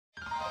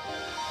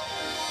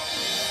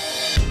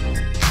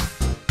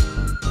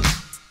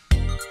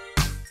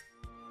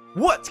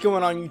What's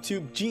going on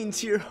YouTube? Jeans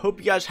here. Hope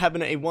you guys are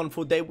having a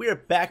wonderful day. We are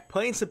back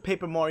playing some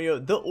Paper Mario,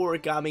 the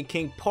Origami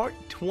King, part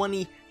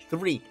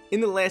 23.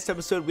 In the last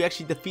episode, we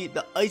actually defeated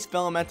the Ice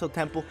Elemental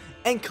Temple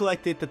and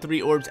collected the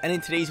 3 orbs. And in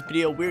today's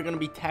video, we're going to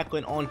be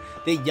tackling on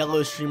the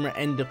yellow streamer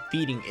and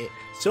defeating it.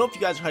 So if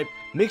you guys are hyped,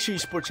 make sure you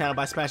support the channel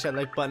by smashing that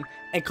like button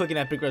and clicking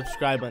that big red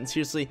subscribe button.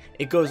 Seriously,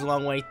 it goes a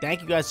long way.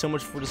 Thank you guys so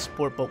much for the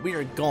support, but we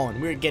are gone.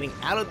 We are getting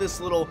out of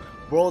this little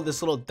world,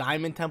 this little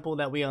diamond temple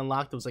that we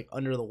unlocked. It was like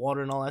under the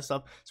water and all that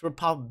stuff. So we're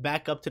popping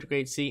back up to the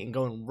Great Sea and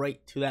going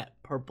right to that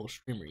purple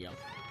streamer, yo.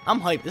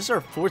 I'm hyped. This is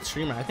our 4th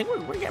streamer. I think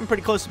we're getting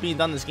pretty close to being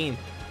done this game.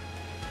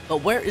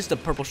 But where is the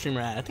purple streamer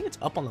at? I think it's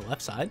up on the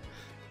left side.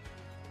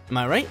 Am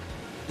I right?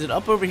 Is it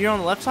up over here on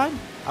the left side?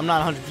 I'm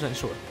not 100%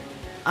 sure.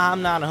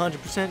 I'm not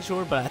 100%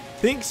 sure, but I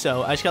think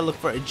so. I just gotta look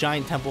for a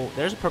giant temple.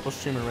 There's a purple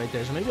streamer right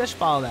there, so maybe I should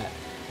follow that.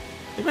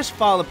 Maybe I should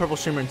follow the purple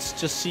streamer and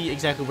just see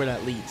exactly where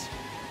that leads.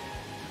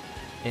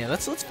 Yeah,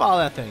 let's follow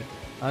that thing.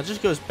 It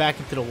just goes back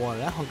into the water.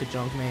 That hunk of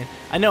junk, man.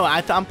 I know.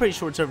 I'm pretty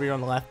sure it's over here on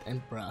the left.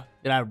 And bruh,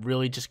 did I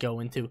really just go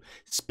into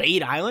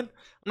Spade Island?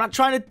 I'm not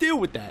trying to deal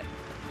with that.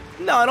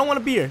 No, I don't want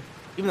to be here.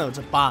 Even though it's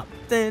a bop.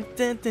 Yo,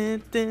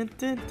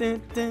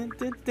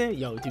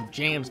 dude,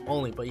 jams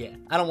only. But yeah,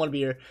 I don't want to be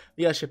here.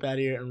 We gotta ship out of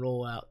here and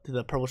roll out to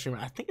the purple streamer.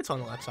 I think it's on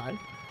the left side,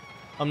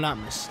 if I'm not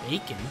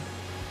mistaken.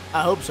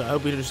 I hope so. I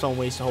hope we just don't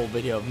waste the whole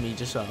video of me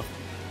just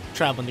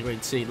traveling the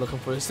Great Sea looking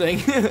for this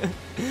thing.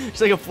 It's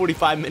like a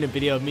 45-minute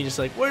video of me just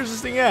like, where's this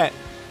thing at?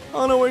 I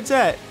don't know where it's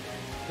at.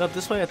 Up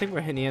this way? I think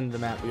we're hitting the end of the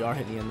map. We are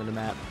hitting the end of the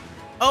map.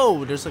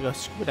 Oh, there's like a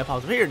squid that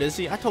pops up. Here it is.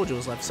 See, I told you it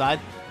was left side.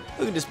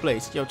 Look at this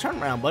place. Yo,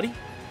 turn around, buddy.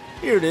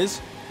 Here it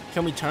is.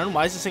 Can we turn?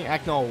 Why is this thing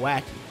acting all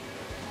wacky?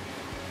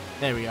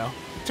 There we go.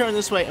 Turn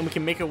this way and we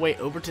can make our way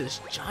over to this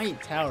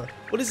giant tower.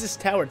 What is this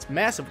tower? It's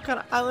massive. What kind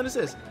of island is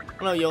this? I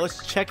don't know, yo.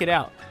 Let's check it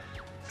out.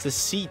 It's a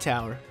sea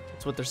tower.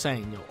 That's what they're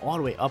saying, yo. All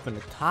the way up in the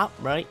top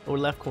right or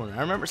left corner.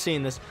 I remember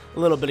seeing this a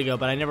little bit ago,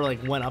 but I never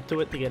like went up to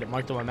it to get it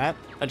marked on my map.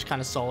 I just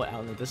kind of saw it out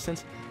in the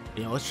distance.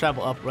 You know, let's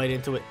travel up right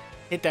into it,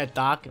 hit that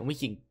dock, and we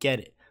can get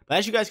it. But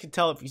as you guys can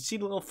tell, if you see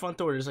the little front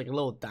door, there's like a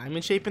little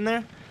diamond shape in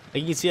there.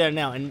 Like you can see that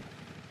now, and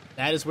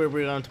that is where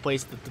we're going to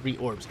place the 3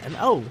 orbs. And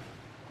oh,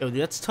 yo,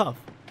 dude, that's tough.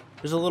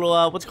 There's a little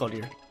what's it called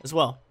here as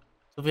well.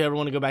 So if we ever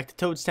want to go back to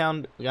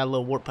Toadstown, we got a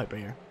little warp pipe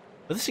right here.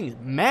 But this thing is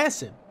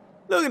massive.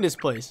 Look at this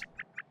place.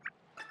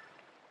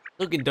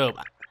 Looking dope.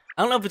 I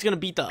don't know if it's gonna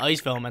beat the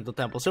Ice Elemental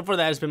Temple. So far,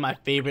 that has been my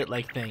favorite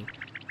like thing.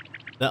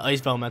 The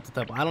Ice Elemental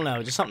Temple. I don't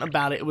know, just something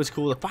about it. It was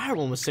cool. The fire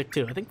one was sick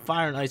too. I think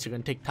fire and ice are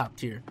gonna take top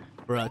tier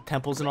for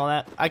temples and all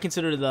that. I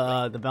consider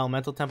the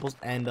Elemental temples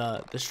and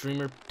the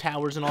streamer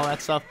towers and all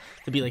that stuff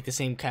to be like the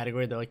same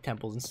category. They're like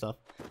temples and stuff.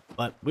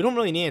 But we don't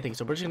really need anything,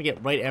 so we're just gonna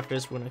get right after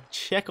this. We're gonna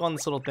check on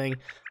this little thing.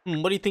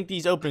 What do you think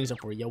these openings are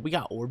for? Yo, we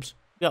got orbs.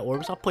 We got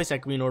orbs. I'll place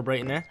that green orb right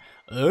in there.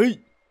 Hey.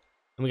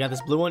 And we got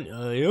this blue one.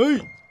 Hey.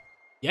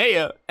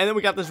 Yeah, and then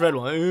we got this red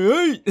one.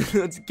 Hey,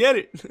 let's get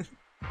it.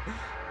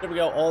 There we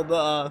go. All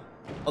the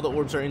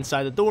orbs are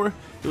inside the door.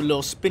 Do a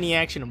little spinny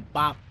action and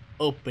bop.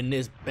 Open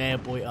this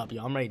bad boy up.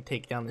 Yo, I'm ready to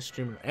take down the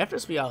streamer. After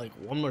this, we got like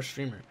one more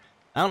streamer.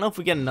 I don't know if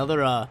we get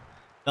another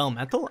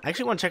elemental. I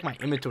actually want to check my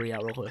inventory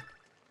out real quick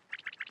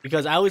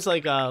because I always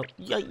like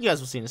you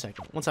guys will see in a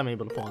second once I'm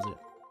able to pause it.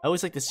 I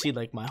always like to see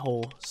like my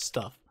whole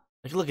stuff.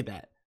 Like look at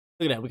that.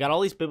 Look at that. We got all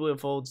these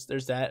bibliofolds.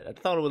 There's that. I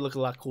thought it would look a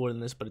lot cooler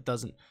than this, but it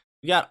doesn't.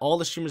 We got all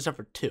the streamers except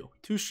for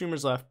 2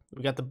 streamers left.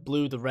 We got the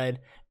blue, the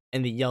red,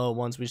 and the yellow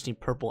ones. We just need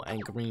purple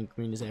and green.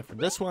 Green is there for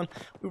this one.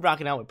 We're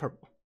rocking out with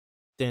purple.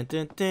 Dun,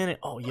 dun, dun.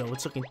 Oh, yo,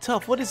 it's looking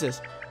tough. What is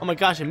this? Oh my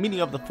gosh, I'm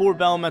meeting up the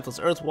 4 elementals: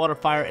 Earth, Water,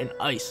 Fire, and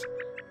Ice.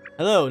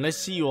 Hello, nice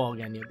to see you all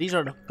again. Yeah, these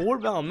are the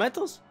 4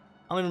 elementals.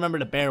 I don't even remember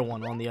the bear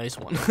one on the ice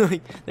one.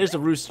 There's the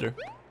rooster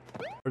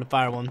for the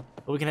fire one.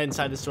 But we can head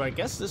inside this door. I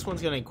guess this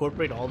one's gonna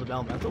incorporate all the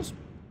elementals.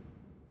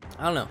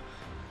 I don't know.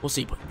 We'll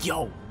see. But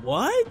yo,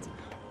 what?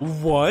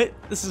 What?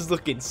 This is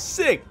looking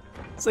sick.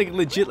 It's like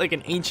legit like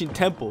an ancient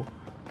temple.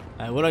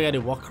 Alright, what do I gotta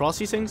do? Walk across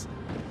these things?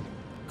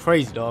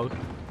 Crazy, dog.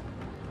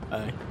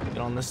 Alright, get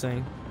on this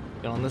thing.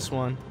 Get on this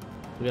one.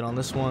 Get on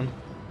this one.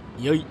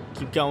 Yo,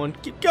 keep going.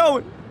 Keep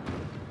going.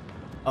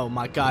 Oh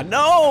my god,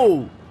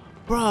 no!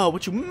 Bro,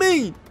 what you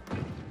mean?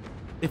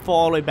 They fall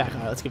all the way back.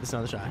 Alright, let's give this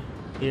another try.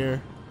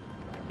 Here.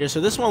 Here,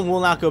 so this one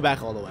will not go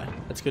back all the way.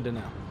 That's good to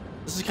know.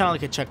 This is kind of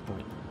like a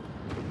checkpoint.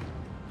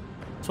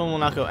 This one will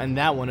not go, and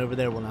that one over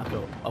there will not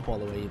go up all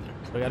the way either.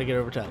 So I gotta get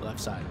over to that left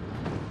side.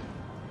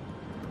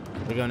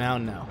 We go now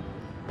and now.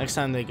 Next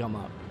time they come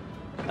up,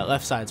 that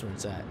left side's where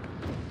it's at.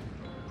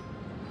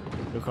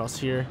 Go across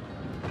here,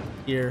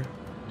 here.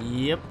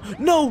 Yep.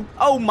 No!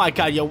 Oh my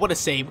god, yo, what a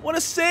save! What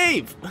a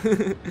save!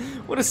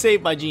 What a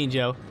save by Gene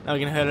Joe. Now we're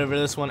gonna head over to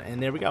this one,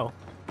 and there we go,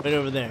 right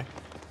over there.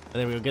 And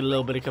then we'll get a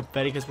little bit of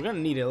confetti because we're gonna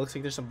need it. It looks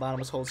like there's some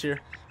bottomless holes here.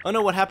 Oh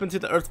no, what happened to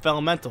the Earth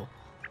Elemental?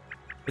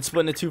 It's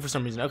split into 2 for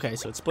some reason. Okay,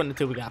 so it's split into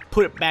 2. We gotta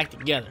put it back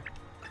together.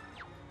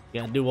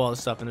 We gotta do all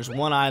this stuff. And there's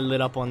one eye lit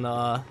up on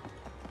the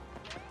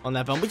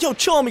that bone. But yo,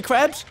 chill on me,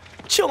 crabs.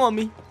 Chill on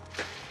me.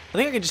 I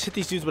think I can just hit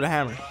these dudes with a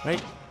hammer,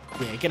 right?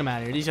 Yeah, get them out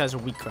of here. These guys are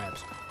weak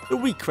crabs. The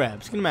weak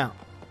crabs. Get them out.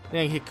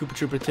 Then I can hit Koopa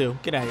Trooper too.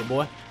 Get out of here,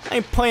 boy. I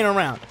ain't playing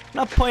around. I'm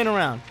not playing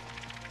around.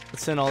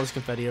 Let's send all this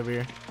confetti over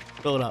here.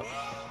 Fill it up.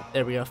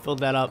 There we go. Filled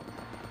that up.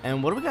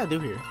 And what do we gotta do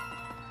here?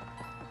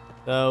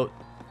 So,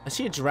 I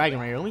see a dragon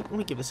right here. Let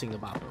me give this thing the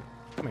bopper.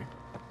 Come here.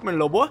 Come here,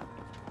 little boy.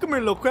 Come here,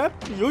 little crab.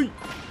 Yoy.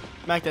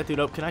 Smack that dude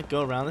up. Can I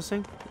go around this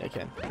thing? Yeah, I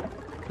can.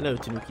 Hello,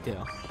 Tanuki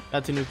Tail.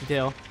 Got Tanuki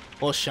Tail.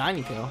 Well,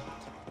 Shiny Tail.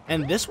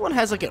 And this one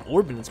has like an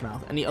orb in its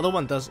mouth. And the other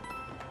one doesn't.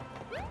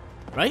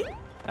 Right?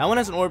 That one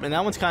has an orb. And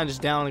that one's kind of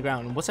just down on the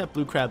ground. And what's that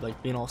blue crab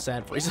like being all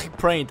sad for? He's like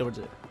praying towards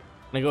it.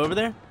 Can I go over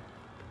there?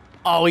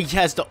 Oh, he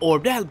has the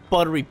orb. That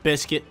buttery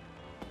biscuit.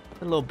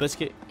 That little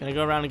biscuit. Can I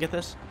go around and get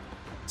this?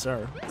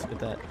 Sir, let's get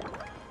that.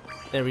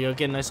 There we go.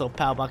 Get a nice little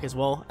power block as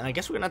well. And I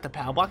guess we're gonna have to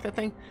power block that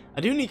thing.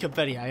 I do need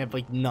confetti. I have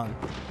like none.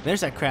 And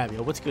there's that crab,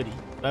 yo. What's goody?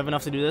 Do I have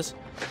enough to do this?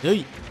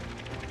 Hey.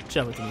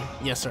 Shove it to me.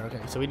 Yes, sir.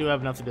 Okay, so we do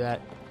have enough to do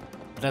that.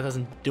 But that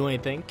doesn't do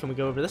anything. Can we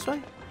go over this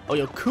way? Oh,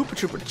 yo, Koopa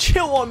Trooper,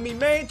 chill on me,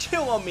 man.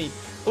 Chill on me.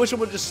 I wish I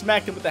would have just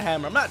smacked him with the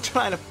hammer. I'm not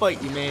trying to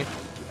fight you, man.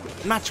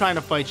 I'm not trying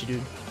to fight you,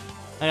 dude.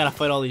 I gotta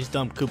fight all these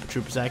dumb Koopa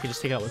Troopers that I could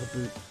just take out with a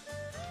boot.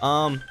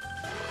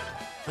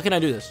 How can I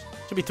do this?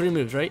 Should be 3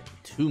 moves, right?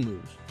 2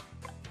 moves.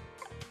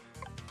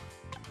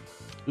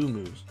 2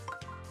 moves.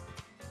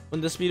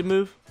 Wouldn't this be the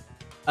move?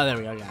 Oh, there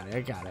we go. I got it.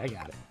 I got it. I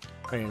got it.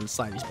 Right here and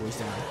slide these boys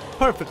down.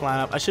 Perfect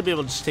lineup. I should be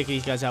able to just take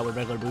these guys out with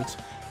regular boots.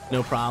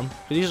 No problem.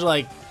 But these are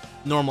like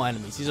normal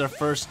enemies. These are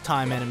first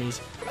time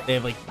enemies. They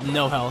have like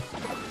no health.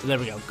 So there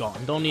we go.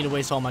 Gone. Don't need to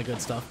waste all my good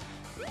stuff.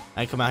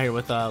 I come out here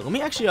with let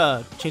me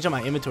actually change out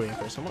my inventory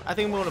first. I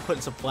think I'm going to put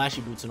in some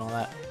flashy boots and all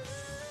that.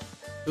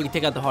 We can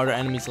take out the harder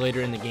enemies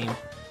later in the game.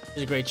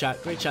 It's a great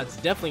shot. Great shot. It's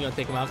definitely going to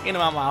take them out. Get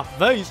them out of my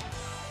face.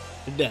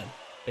 They're dead.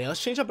 But yeah,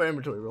 let's change up our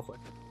inventory real quick.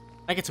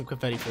 I get some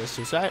confetti for this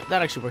too, so that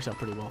actually works out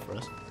pretty well for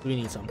us. We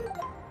need some.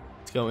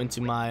 Let's go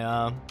into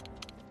my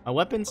my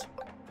weapons.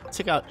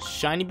 Take out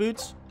shiny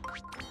boots.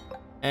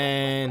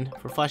 And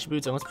for flashy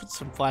boots, let's put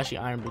some flashy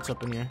iron boots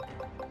up in here.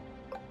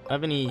 Do I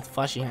have any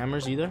flashy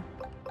hammers either?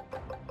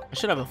 I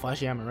should have a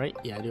flashy hammer, right?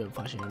 Yeah, I do have a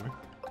flashy hammer.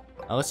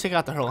 Let's take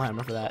out the hurl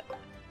hammer for that.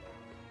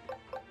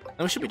 And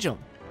we should be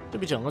chilling.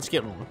 Should be chilling. Let's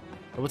get rolling.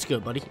 Oh, what's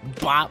good, buddy?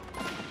 Bop.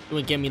 You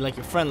wouldn't get me like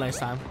your friend last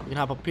time. We can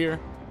hop up here.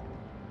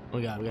 Oh,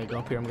 we gotta go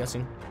up here, I'm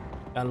guessing.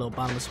 Got a little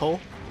bottomless hole.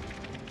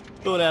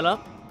 Fill that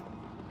up.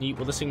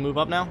 Will this thing move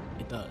up now?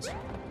 It does.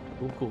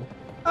 Cool, cool.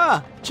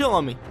 Ah! Chill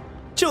on me.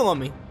 Chill on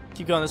me.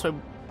 Keep going this way.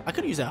 I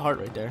could use that heart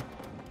right there.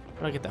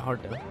 How do I get that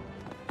heart though?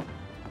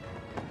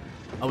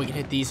 Oh, we can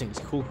hit these things.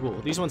 Cool, cool.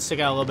 These ones stick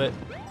out a little bit.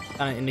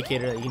 Kind of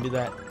indicator that you can do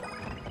that.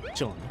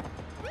 Chill on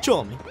me. Chill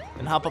on me.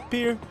 And hop up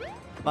here.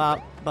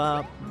 Bop,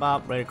 bop,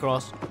 bop. Right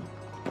across.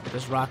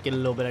 This rock, get a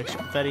little bit extra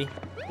confetti.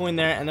 Go in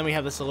there, and then we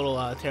have this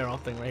little tear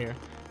off thing right here.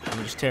 Let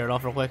me just tear it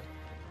off real quick.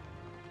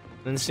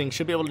 Then this thing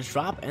should be able to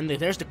drop, and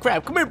there's the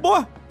crab. Come here,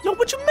 boy. Yo,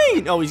 what you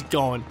mean? Oh, he's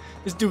gone.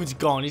 This dude's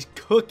gone. He's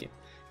cooking.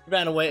 He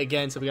ran away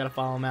again, so we gotta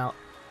follow him out.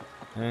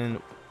 And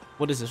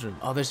what is this room?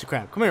 Oh, there's the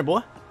crab. Come here,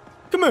 boy.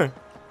 Come here.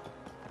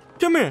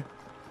 Come here.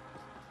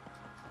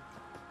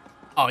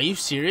 Oh, are you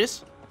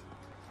serious?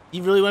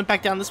 You really went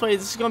back down this way? Is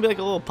this gonna be like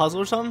a little puzzle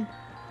or something?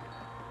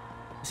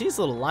 I see these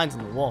little lines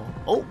on the wall.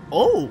 Oh,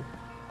 oh.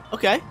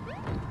 Okay.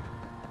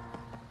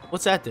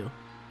 What's that do?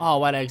 Oh,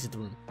 why'd I exit the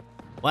room?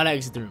 Why'd I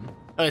exit the room?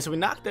 Okay, so we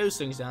knocked those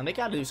things down. They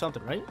gotta do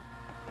something, right?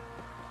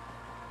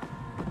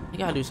 They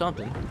gotta do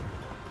something.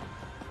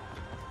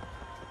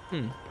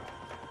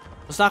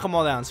 Let's knock them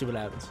all down and see what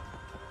happens.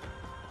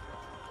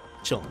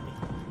 Chill on me.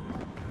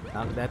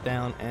 Knock that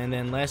down. And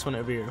then last one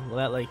over here. Will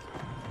that, like,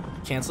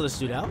 cancel this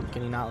dude out?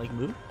 Can he not, like,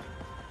 move?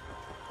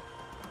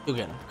 Go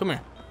get him. Come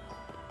here.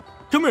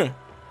 Come here.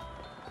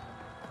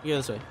 Go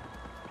this way.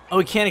 Oh,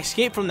 we can't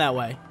escape from that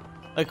way.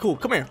 Alright, cool.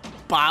 Come here.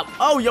 Bob.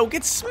 Oh, yo,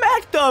 get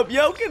smacked up.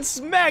 Yo, get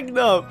smacked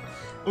up.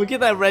 We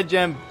get that red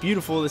gem.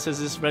 Beautiful. This says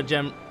this red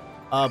gem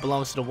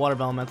belongs to the water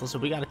elemental, so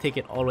we got to take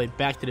it all the way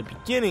back to the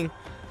beginning.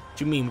 What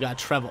do you mean? We got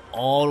to travel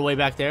all the way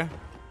back there?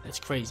 That's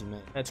crazy,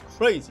 man. That's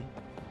crazy.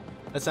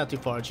 That's not too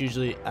far. It's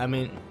usually, I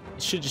mean,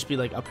 it should just be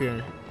like up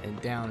here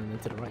and down and then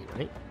to the right,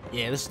 right?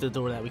 Yeah, this is the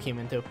door that we came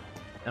into.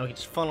 Now we can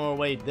just funnel our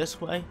way this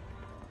way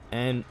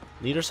and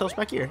lead ourselves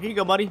back here. Here you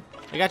go, buddy.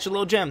 I got your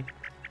little gem.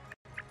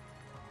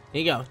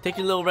 Here you go. Take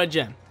your little red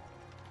gem.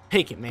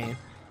 Take it, man.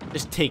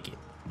 Just take it.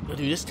 Yo,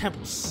 dude, this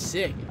temple's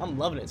sick. I'm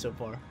loving it so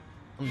far.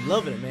 I'm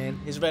loving it, man.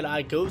 His red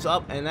eye goes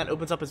up, and that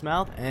opens up his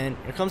mouth, and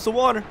here comes the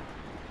water.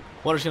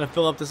 Water's going to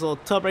fill up this little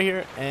tub right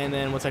here, and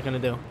then what's that going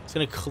to do? It's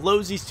going to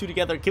close these two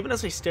together, giving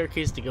us a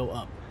staircase to go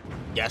up.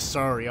 Yes,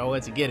 sir, yo.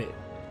 Let's get it.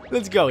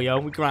 Let's go, yo.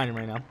 We're grinding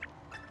right now.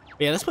 But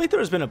yeah, this playthrough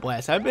has been a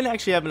blast. I've been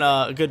actually having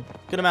a good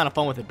amount of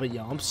fun with it, but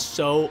yo, I'm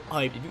so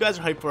hyped. If you guys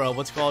are hyped for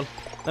what's it called?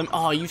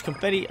 Oh, I used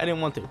confetti. I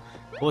didn't want to.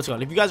 But what's it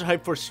called? If you guys are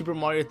hyped for Super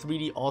Mario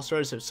 3D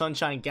All-Stars, so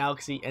Sunshine,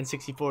 Galaxy, and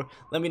 64,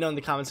 let me know in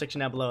the comment section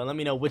down below, and let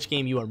me know which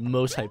game you are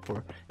most hyped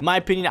for. In my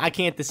opinion, I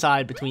can't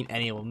decide between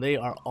any of them. They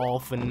are all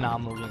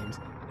phenomenal games.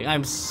 Like,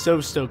 I'm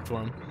so stoked for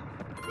them.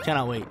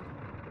 Cannot wait.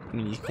 Give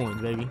me these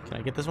coins, baby. Can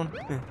I get this one?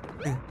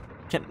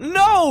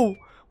 No!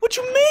 What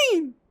you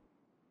mean?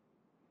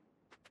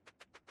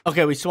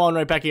 Okay, we spawned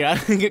right back here.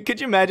 Could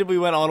you imagine if we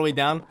went all the way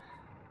down? We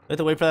have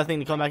to wait for that thing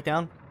to come back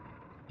down?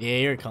 Yeah,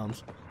 here it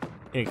comes.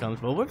 Here it comes.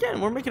 But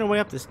we're making our way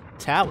up this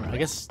tower. I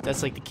guess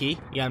that's like the key.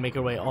 You gotta make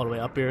our way all the way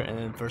up here and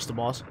then first the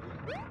boss.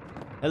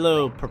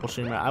 Hello, purple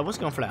streamer. I was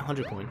going for that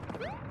 100 coin.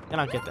 I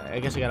don't get that. I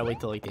guess I gotta wait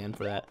till like the end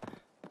for that.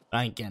 But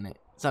I ain't getting it.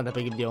 It's not that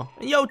big of a deal.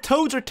 And yo,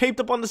 toads are taped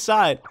up on the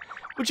side.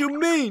 What you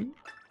mean?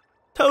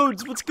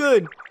 Toads, what's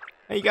good?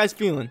 How you guys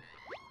feeling?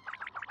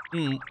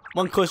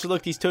 One closer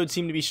look, these toads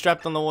seem to be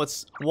strapped on the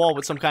wall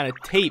with some kind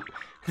of tape.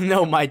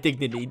 No, my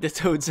dignity, the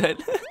toad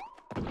said.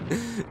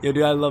 Yo,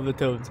 dude, I love the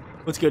toads.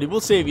 What's good?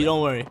 We'll save you,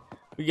 don't worry.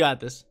 We got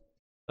this.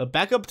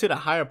 Back up to the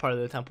higher part of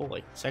the temple,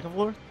 like 2nd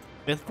floor,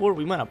 5th floor.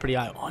 We went up pretty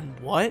high. On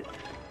what?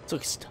 This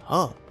looks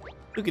tough.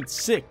 Looking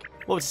sick.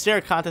 What was the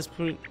stare contest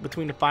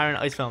between the fire and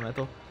ice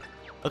elemental?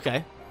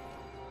 Okay.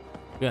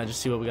 We gotta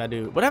just see what we gotta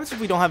do. What happens if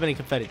we don't have any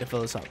confetti to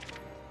fill this up?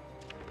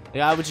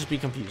 Yeah, I would just be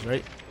confused,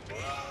 right?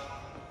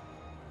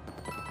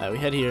 Alright, we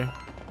head here.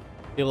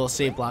 Get a little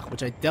save block,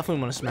 which I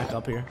definitely want to smack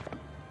up here.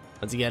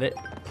 Let's get it.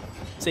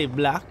 Save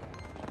block.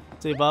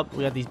 Save up.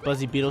 We got these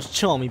buzzy beetles.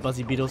 Chill on me,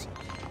 buzzy beetles.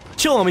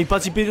 Chill on me,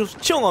 buzzy beetles.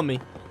 Chill on me.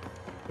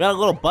 We got a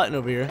little button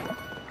over here.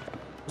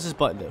 What's this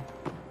button do?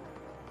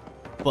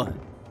 Button.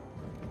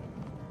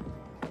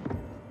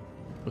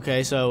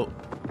 Okay, so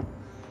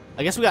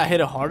I guess we gotta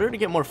hit it harder to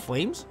get more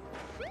flames.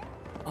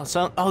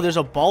 Oh, there's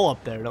a ball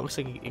up there. That looks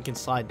like it can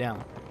slide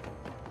down.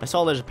 I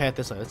saw there's a path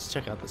this way. Let's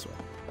check out this way.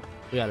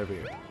 We got it over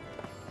here.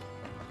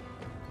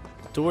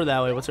 Door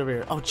that way. What's over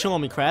here? Oh, chill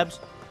on me, crabs.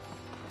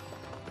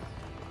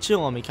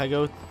 Chill on me. Can I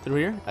go through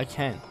here? I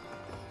can.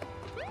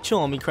 Chill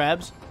on me,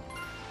 crabs.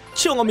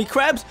 Chill on me,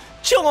 crabs.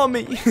 Chill on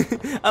me.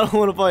 I don't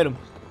want to fight them.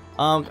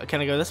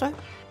 Can I go this way?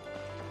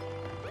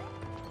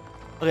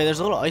 Okay, there's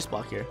a little ice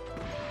block here.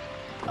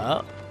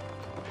 Oh.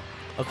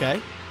 Okay.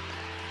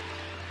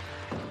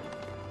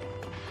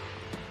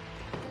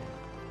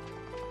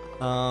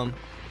 How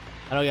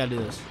do I gotta do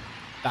this?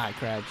 Die,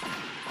 crabs.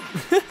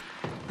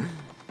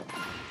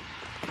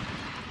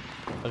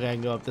 Okay, I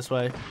can go up this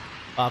way.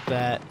 Pop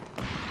that.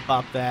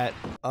 Pop that.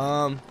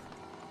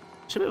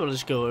 Should be able to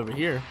just go over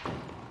here.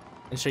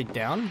 And straight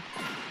down.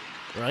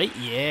 Right?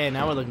 Yeah,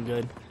 now we're looking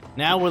good.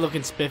 Now we're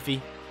looking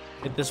spiffy.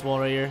 Hit this wall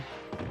right here.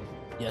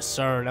 Yes,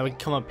 sir. Now we can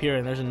come up here,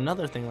 and there's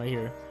another thing right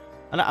here.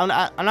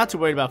 I'm not too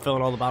worried about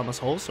filling all the bottomless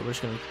holes, so we're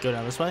just gonna go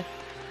down this way.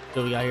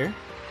 What do we got here?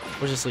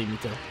 Where's this lead me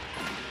to?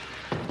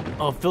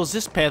 Oh, it fills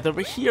this path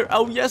over here.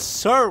 Oh, yes,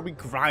 sir. We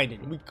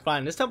grinding. We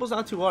grinding. This temple's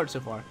not too hard so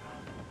far.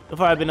 So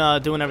far, I've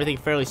been doing everything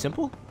fairly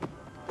simple.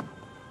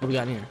 What do we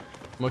got in here?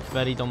 More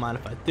confetti. Don't mind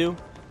if I do.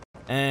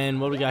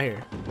 And what do we got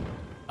here?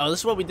 Oh, this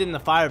is what we did in the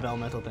fire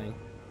elemental thing.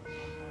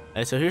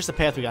 Alright, so here's the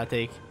path we gotta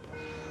take.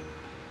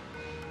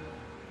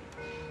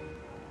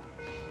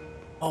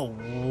 Oh,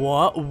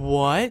 what?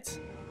 What?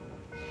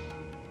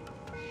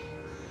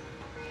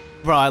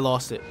 Bro, I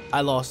lost it. I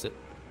lost it.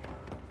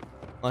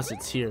 Unless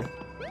it's here.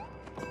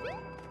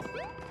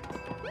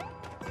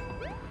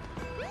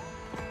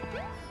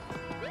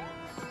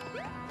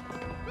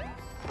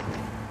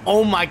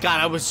 Oh my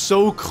god, I was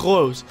so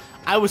close.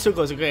 I was so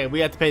close. Okay, we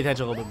have to pay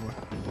attention a little bit more.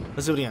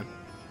 Let's do it again.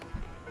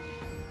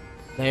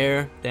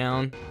 There,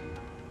 down.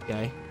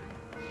 Okay.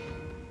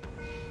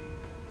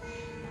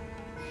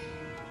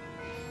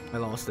 I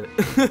lost it.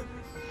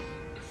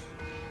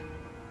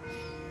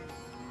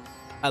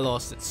 I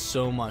lost it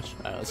so much.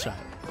 Alright, let's try it.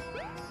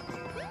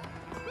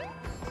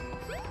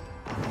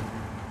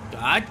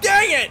 God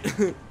dang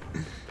it!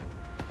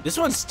 This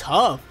one's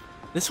tough.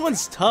 This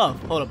one's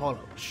tough. Hold up, hold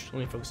up. Shh, let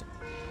me focus on.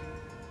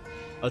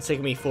 Oh, it's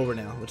taking me forward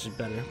now, which is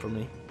better for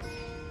me.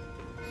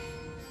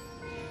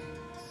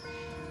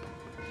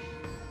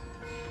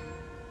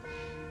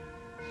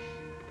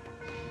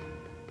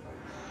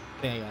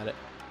 I think I got it.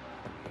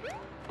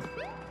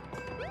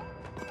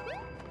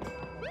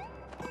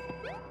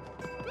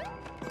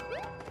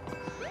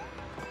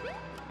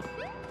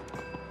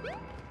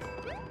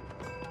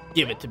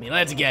 Give it to me.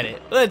 Let's get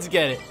it. Let's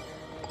get it.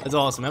 That's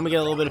awesome. I'm gonna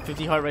get a little bit of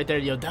 50 heart right there.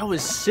 Yo, that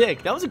was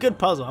sick. That was a good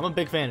puzzle. I'm a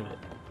big fan of it.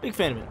 Big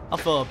fan of it. I'll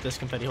fill up this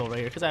confetti hole right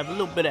here because I have a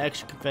little bit of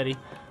extra confetti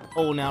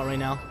holding out right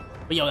now.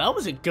 But yo, that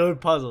was a good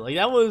puzzle. Like,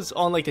 that was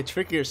on like the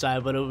trickier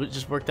side, but it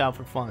just worked out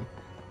for fun.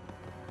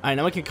 Alright,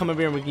 now we can come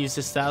over here and we can use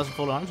this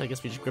 1,000-fold arms. I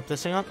guess we just grip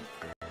this thing up.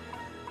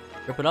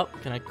 Grip it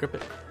up. Can I grip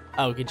it?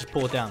 Oh, we can just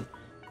pull it down.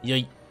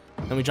 Yay.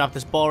 Then we drop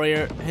this ball right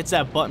here. Hits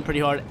that button pretty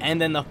hard. And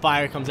then the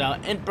fire comes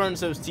out and burns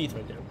those teeth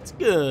right there. What's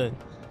good?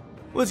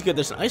 What's good?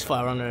 There's an ice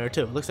flower under there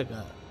too. It looks like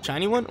a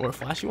shiny one or a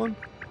flashy one.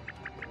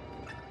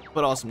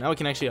 But awesome. Now we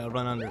can actually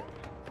run under it.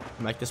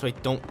 Come back this way.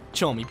 Don't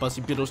chill on me,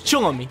 Buzzy Beetles.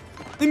 Chill on me.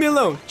 Leave me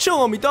alone. Chill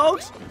on me,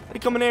 dogs. They're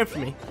coming after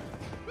me.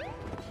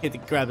 Get to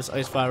grab this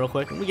ice flower real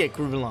quick. And we get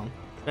grooving along.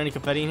 Is there any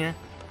confetti in here?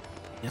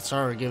 Yes,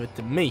 sir. Give it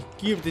to me.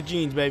 Give it to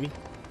Jeans, baby.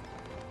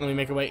 Let me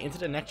make our way into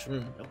the next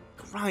room.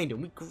 Grind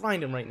him. We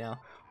grind him right now.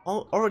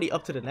 Already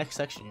up to the next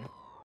section here.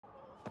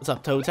 What's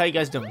up, Toads? How you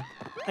guys doing?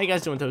 How you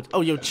guys doing, Toads?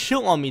 Oh, yo,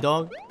 chill on me,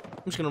 dog.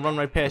 I'm just gonna run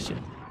right past you.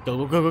 Go,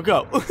 go, go,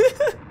 go, go.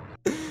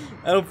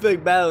 I don't feel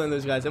like battling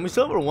those guys. And we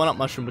still have a 1-up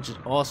mushroom, which is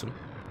awesome.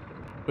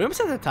 We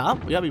almost at the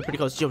top. We gotta be pretty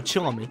close. Yo,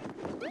 chill on me.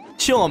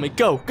 Chill on me.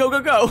 Go, go,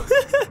 go, go.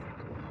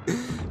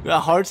 We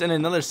got hearts and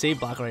another save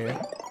block right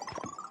here.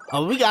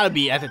 Oh, we gotta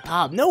be at the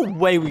top. No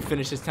way we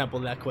finished this temple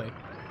that quick.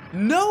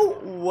 No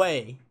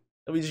way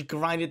that we just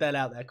grinded that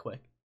out that quick.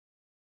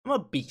 I'm a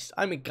beast.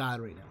 I'm a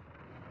god right now.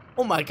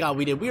 Oh my god,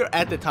 we did. We are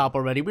at the top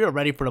already. We are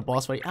ready for the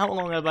boss fight. How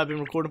long have I been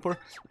recording for?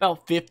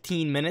 About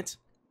 15 minutes.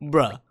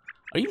 Bruh.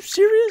 Are you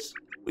serious?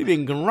 We've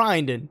been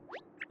grinding.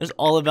 There's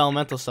all of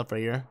elemental stuff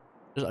right here.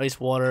 There's ice,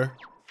 water,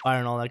 fire,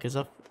 and all that good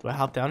stuff. Do I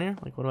hop down here?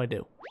 Like, what do I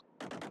do?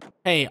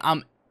 Hey,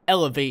 I'm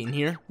elevating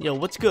here. Yo,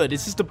 what's good?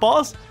 Is this the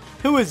boss?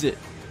 Who is it?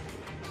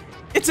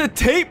 It's a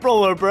tape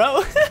roller,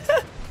 bro.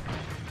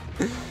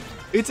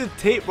 It's a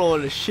tape roller,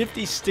 the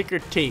shifty sticker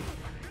tape.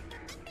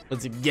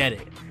 Let's get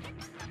it.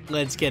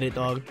 Let's get it,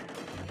 dog.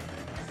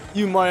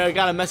 You, Mario, I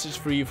got a message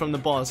for you from the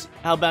boss.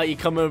 How about you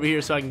come over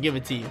here so I can give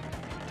it to you?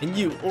 And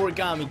you,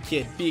 Origami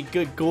Kid, be a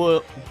good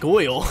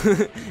goyle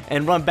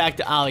and run back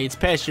to Ollie. It's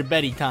past your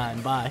Betty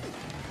time. Bye.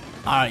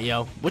 Alright,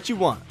 yo. What you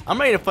want? I'm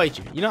ready to fight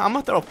you. You know, I'm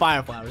gonna throw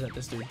fire flowers at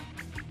this dude.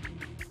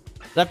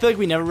 I feel like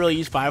we never really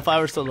used fire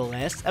flowers till the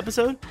last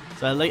episode.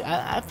 So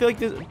I feel like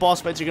the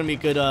boss fights are gonna be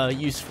a good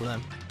use for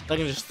them. So I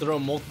can just throw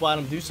multiple at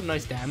them, do some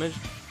nice damage,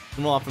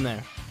 and roll off from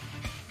there.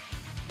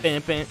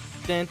 Bam, bam,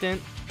 dun,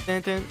 dun,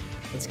 dun, dun.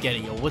 Let's get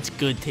it, yo. What's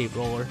good, tape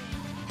roller?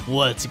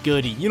 What's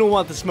goody? You don't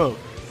want the smoke.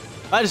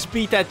 If I just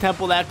beat that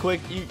temple that quick,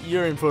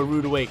 you're in for a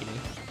rude awakening.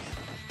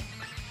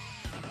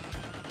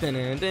 Dun,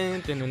 dun,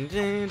 dun, dun,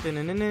 dun, dun,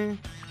 dun, dun.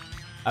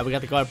 Alright, we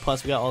got the guard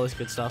plus. We got all this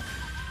good stuff.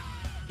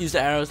 Use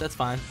the arrows. That's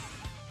fine.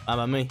 Fine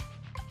by me.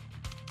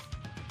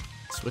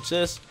 Switch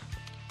this.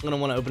 I'm gonna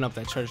want to open up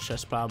that treasure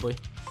chest probably.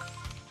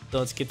 So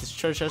let's get this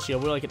treasure chest. Yeah,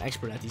 we're like an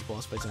expert at these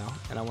boss fights now,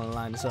 and I want to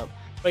line this up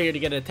right here to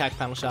get an attack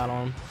panel shot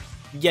on him.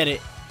 Get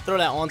it. Throw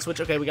that on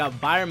switch. Okay, we got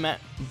fire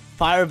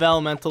of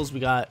elementals. We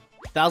got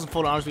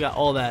 1,000-fold arms. We got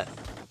all that.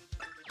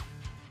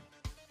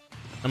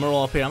 I'm gonna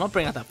roll up here. I'm gonna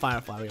bring out that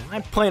firefly. I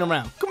ain't playing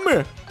around. Come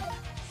here.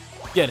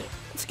 Get it.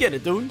 Let's get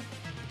it, dude.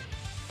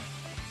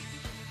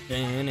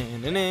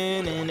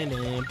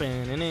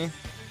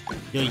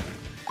 Yoy.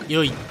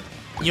 Yoy.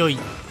 Yoy.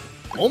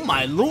 Oh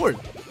my lord.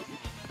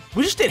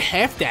 We just did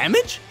half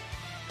damage?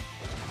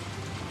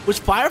 Was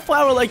fire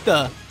flower like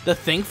the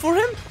thing for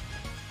him?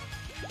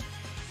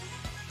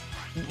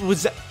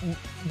 Was that...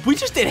 We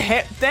just did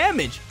half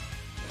damage.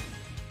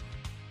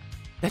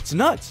 That's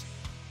nuts.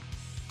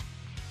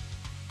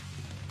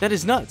 That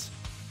is nuts.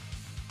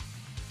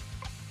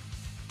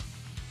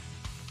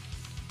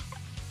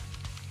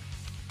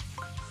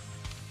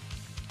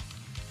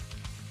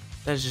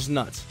 That is just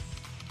nuts.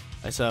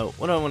 Alright, so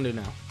what do I want to do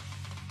now?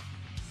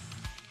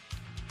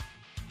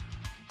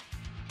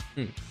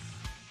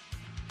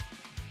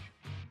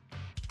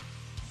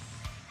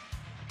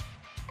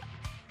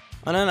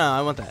 Oh, no,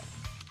 I want that.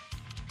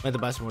 I have to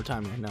buy some more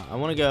time here. No, I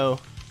want to go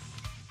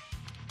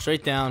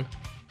straight down.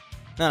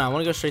 No, I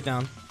want to go straight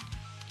down.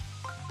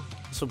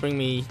 This will bring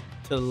me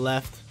to the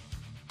left.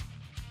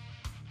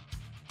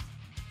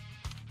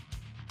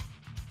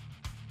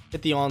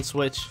 Hit the on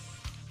switch.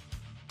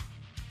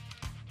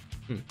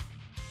 I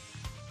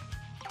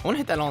want to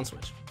hit that on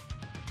switch.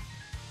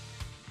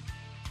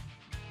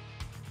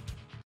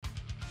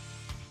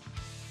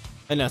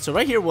 And no, so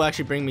right here will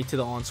actually bring me to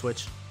the on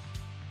switch.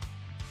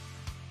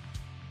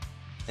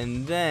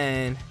 And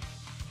then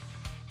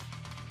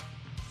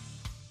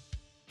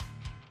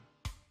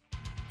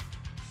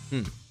I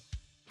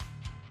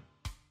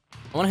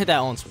want to hit that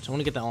on switch. I want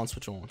to get that on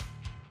switch on.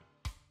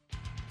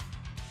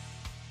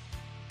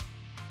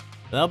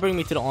 That'll bring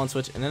me to the on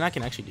switch, and then I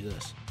can actually do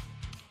this.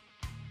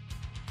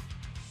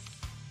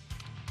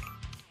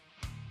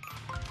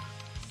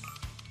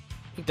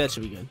 I think that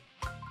should be good.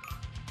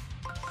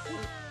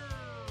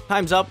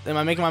 Time's up. Am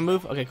I making my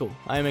move? Okay, cool.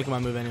 I am making my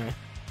move anyway.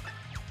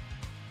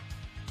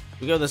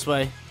 We go this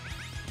way.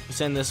 We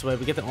send this way.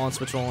 We get the on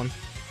switch on.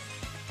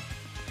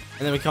 And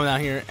then we come down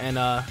here and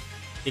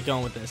get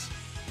going with this.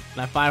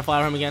 Can I fire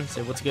flower him again?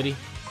 Say what's goody?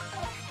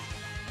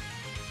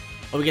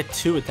 Oh, we get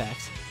 2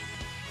 attacks.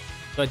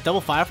 Do I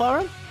double fire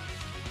flower him?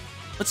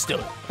 Let's do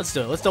it. Let's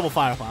do it. Let's double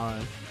fire flower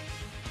him.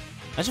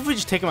 Imagine if we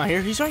just take him out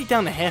here. He's already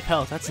down to half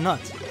health. That's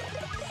nuts.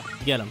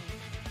 Get him.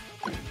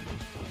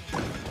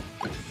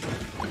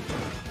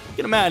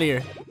 Get him out of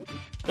here.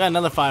 We got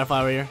another fire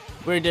flower here.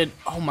 We already did.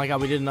 Oh my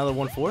god, we did another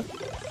 1/4.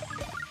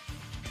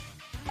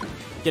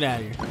 Get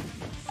out of here.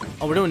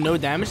 Oh, we're doing no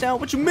damage now?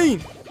 What you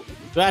mean?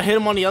 Do I hit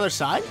him on the other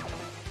side?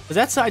 Because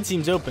that side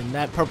seems open.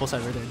 That purple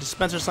side right there.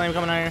 Dispenser slam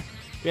coming out here.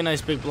 We got a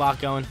nice big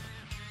block going.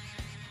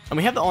 And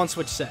we have the on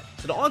switch set.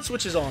 So the on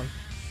switch is on.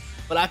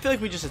 But I feel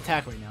like we just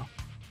attack right now.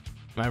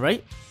 Am I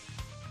right?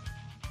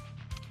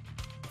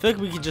 I feel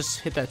like we can just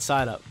hit that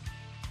side up.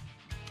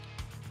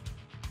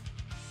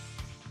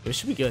 It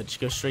should be good. Just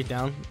go straight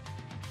down.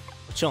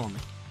 Chill on me.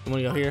 You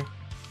want to go here?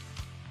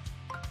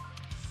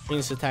 Bring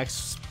this attack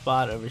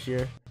spot over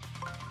here.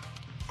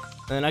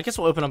 And then I guess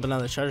we'll open up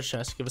another treasure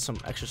chest. Give us some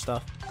extra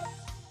stuff.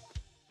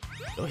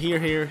 Go here,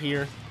 here,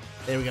 here.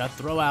 There we go.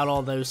 Throw out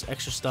all those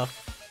extra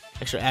stuff.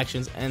 Extra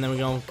actions. And then we're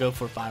going to go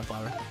for fire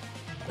flower.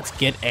 Let's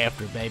get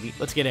after it, baby.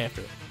 Let's get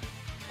after it.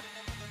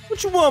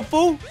 What you want,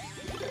 fool?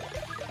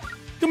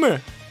 Come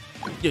here.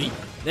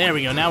 There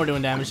we go. Now we're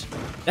doing damage.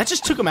 That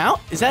just took him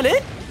out? Is that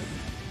it?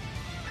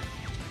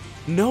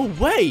 No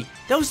way.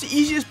 That was the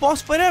easiest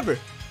boss fight ever.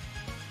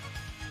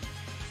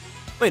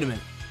 Wait a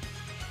minute.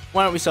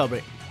 Why don't we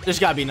celebrate? There's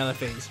gotta be another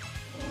phase.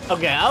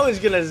 Okay, I was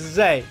gonna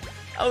say.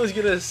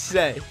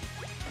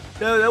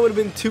 That would have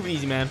been too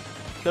easy, man.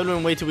 That would have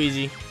been way too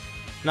easy.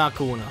 Not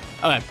cool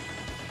enough. Okay.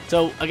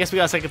 So, I guess we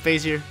got a second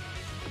phase here.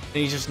 And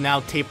he's just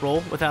now tape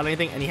roll without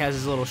anything. And he has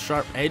his little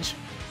sharp edge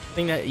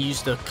thing that he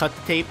used to cut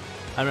the tape.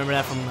 I remember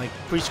that from, like,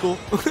 preschool.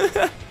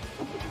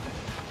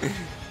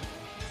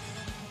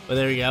 But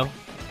there we go.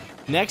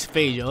 Next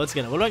phase, yo. Let's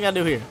get it. What do I gotta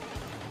do here?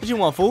 What you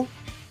want, fool?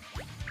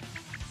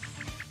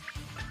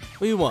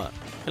 What do you want?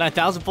 Can I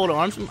 1,000-fold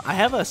arms? I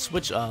have a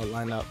switch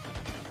lined up.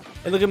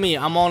 Hey, look at me.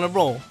 I'm on a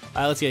roll.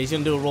 Alright, let's get it. He's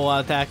gonna do a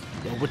roll-out attack.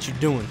 Yo, what you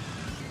doing?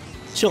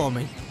 Chill on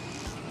me.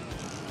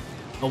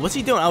 Oh, what's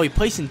he doing? Oh, he's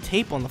placing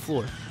tape on the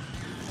floor.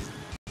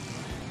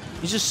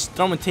 He's just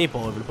throwing tape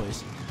all over the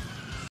place.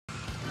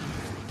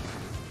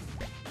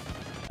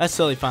 That's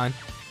totally fine.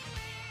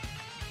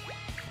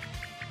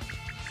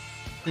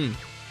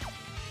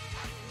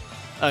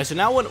 Alright, so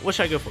now what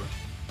should I go for?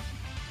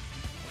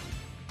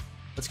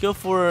 Let's go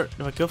for...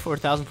 Do I go for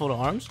 1,000-fold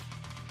arms?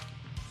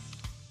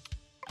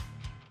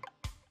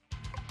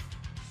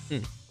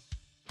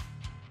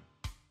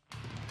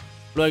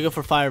 Or do I go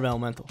for fire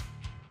elemental?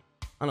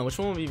 I don't know, which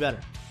one would be better?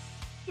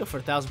 Go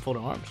for 1,000-fold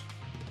arms.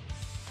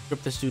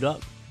 Grip this dude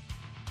up.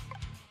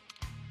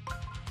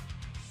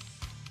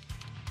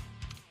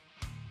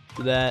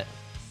 Do that.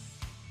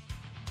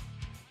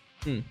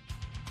 I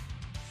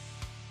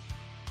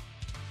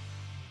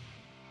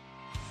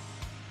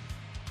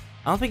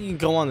don't think you can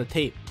go on the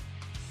tape.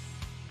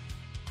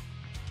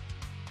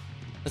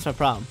 That's my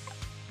problem.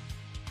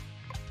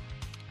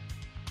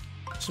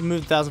 Just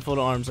move 1,000-fold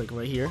arms like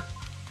right here.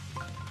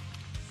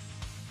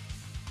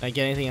 Can I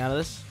get anything out of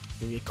this?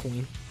 Maybe a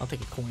coin. I'll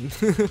take a coin.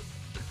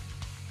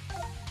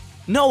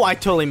 No, I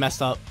totally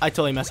messed up. I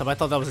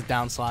thought that was a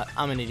down slot.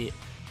 I'm an idiot.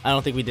 I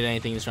don't think we did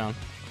anything this round.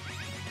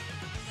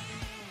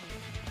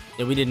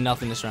 Yeah, we did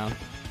nothing this round.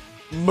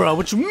 Bro,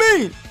 what you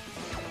mean?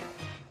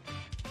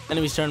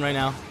 Enemy's turn right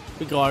now.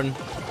 Good garden.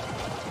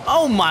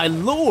 Oh my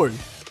lord!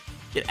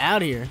 Get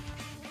out of here.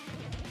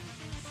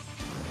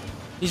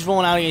 He's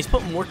rolling out again. He's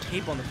putting more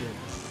tape on the field.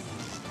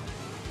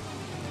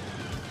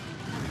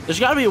 There's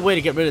gotta be a way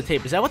to get rid of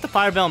tape. Is that what the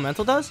fire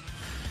elemental does?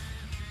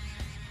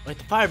 Like,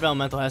 the fire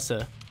elemental has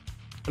to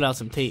put out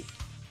some tape.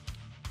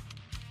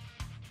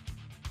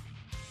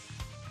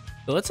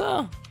 So let's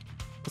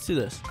do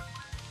this.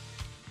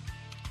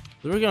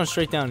 We're going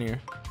straight down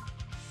here.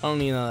 I don't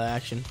need another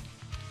action.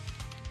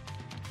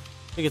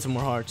 Let me get some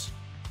more hearts.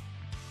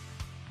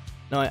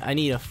 No, I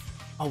need a...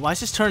 Oh, why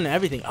is this turning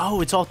everything?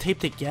 Oh, it's all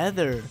taped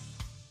together.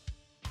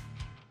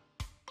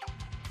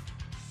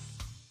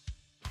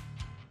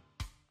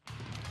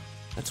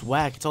 That's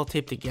whack. It's all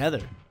taped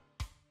together.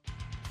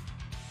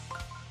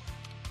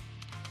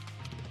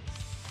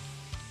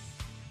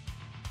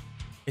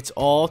 It's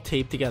all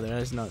taped together.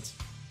 That is nuts.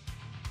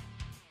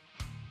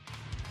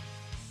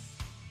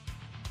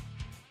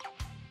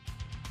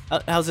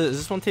 How's it? Is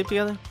this one taped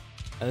together?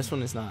 This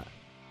one is not.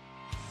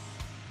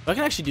 But I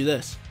can actually do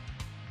this.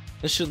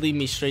 This should lead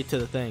me straight to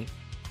the thing.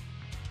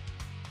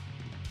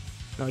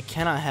 No, I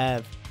cannot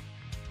have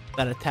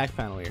that attack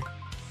panel here.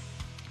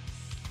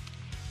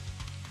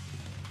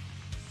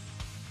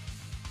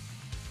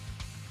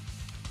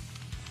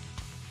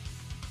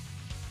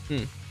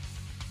 Let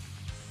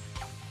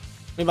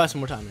me buy some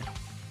more time here.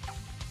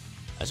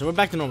 Alright, so we're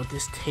back to normal.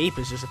 This tape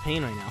is just a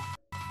pain right now.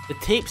 The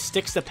tape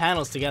sticks the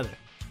panels together,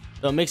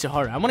 so it makes it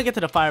harder. I want to get to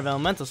the fire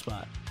elemental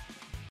spot.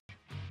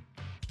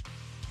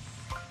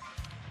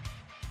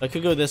 I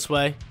could go this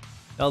way.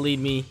 That'll lead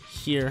me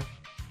here.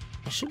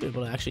 I should be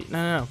able to actually...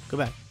 No. Go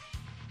back.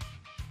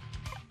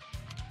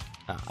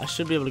 I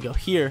should be able to go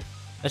here.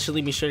 That should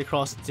lead me straight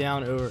across,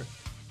 down, over.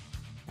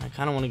 I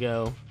kind of want to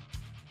go...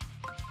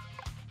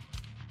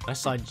 Can I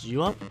slide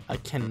you up? I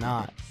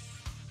cannot.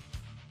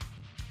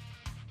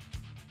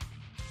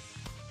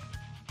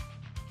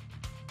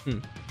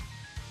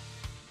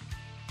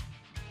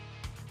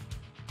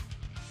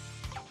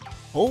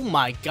 Oh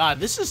my god,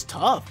 this is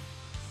tough.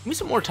 Give me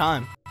some more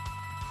time.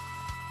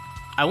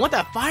 I want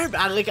that fire.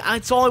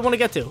 That's all I want to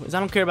get to. Is I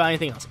don't care about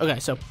anything else. Okay,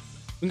 so we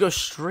can go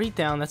straight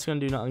down. That's gonna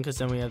do nothing because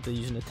then we have to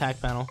use an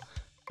attack panel.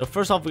 So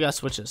first off, we gotta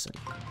switch this in.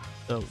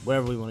 So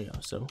wherever we want to go.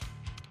 So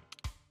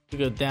we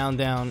go down,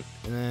 and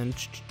then.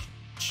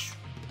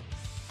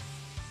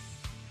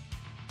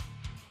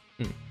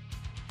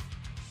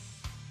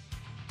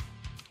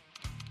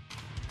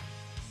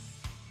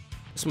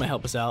 This might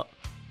help us out.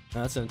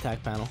 No, that's an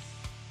attack panel.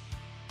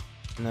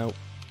 Nope.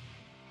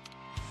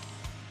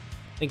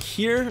 Like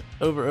here,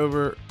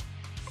 over.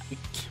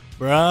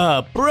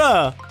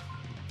 Bruh.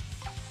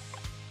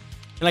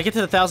 Can I get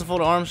to the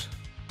 1,000-fold arms?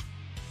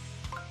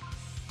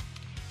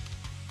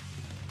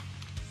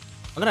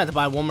 I'm gonna have to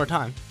buy it one more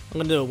time. I'm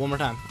gonna do it one more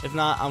time. If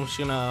not, I'm just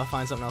gonna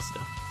find something else to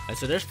do. Alright,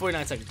 so there's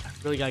 49 seconds. I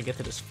really gotta get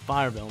to this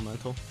fire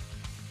elemental.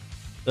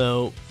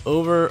 So,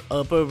 over,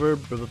 up, over,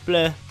 blah, blah,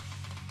 blah.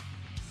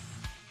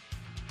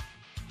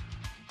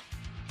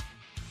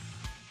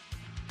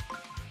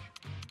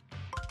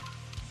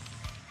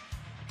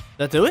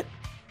 That do it?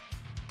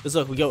 Because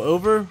look, we go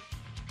over,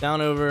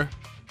 down, over,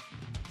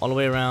 all the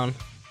way around.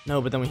 No,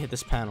 but then we hit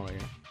this panel right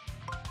here.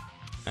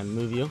 And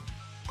move you.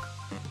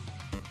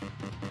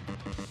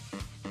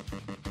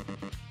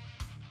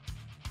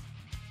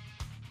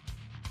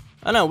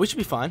 I know, we should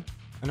be fine.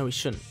 I know we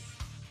shouldn't.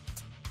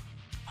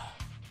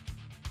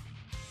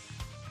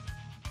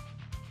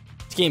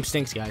 This game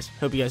stinks, guys.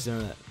 Hope you guys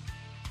know that.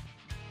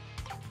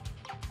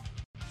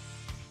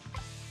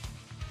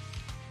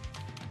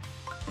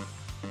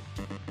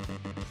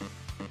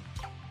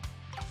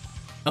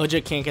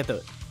 OJ can't get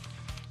the...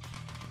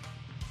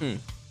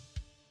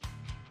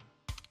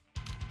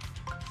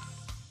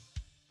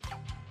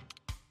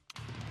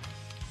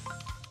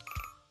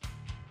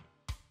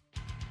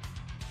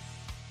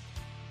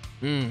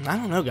 I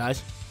don't know,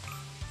 guys.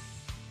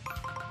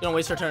 We don't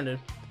waste our turn, dude.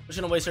 We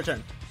shouldn't waste our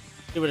turn.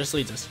 See where this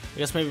leads us. I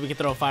guess maybe we can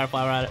throw a fire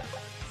flower at it.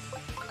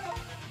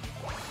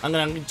 I'm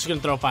just gonna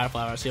throw a fire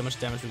flower. See how much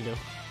damage we can do.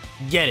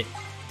 Get it.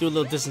 Do a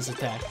little distance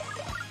attack.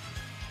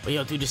 But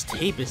yo, dude, this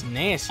tape is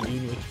nasty,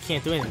 dude. You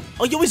can't do anything.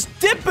 Oh, yo, he's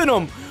dipping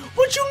him.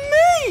 What you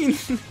mean?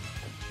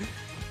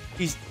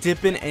 He's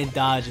dipping and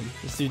dodging.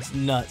 This dude's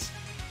nuts.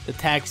 The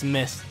attack's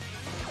missed.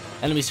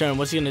 Enemy's turn.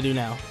 What's he gonna do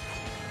now?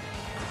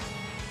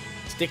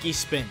 Sticky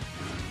spin.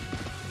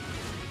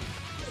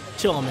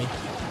 Chill on me.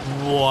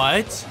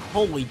 What?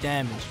 Holy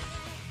damage.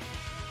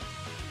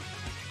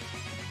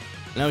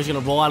 Now he's gonna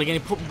roll out again. He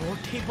put more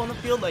tape on the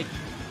field. Like,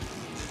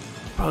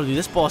 bro, dude,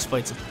 this boss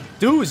fight's a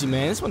doozy,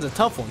 man. This one's a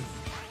tough one.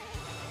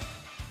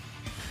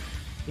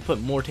 He put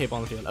more tape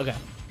on the field. Okay,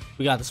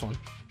 we got this one.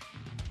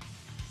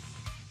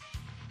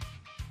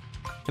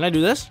 Can I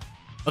do this?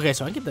 Okay,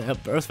 so I get the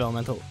Earth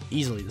Elemental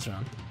easily this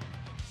round.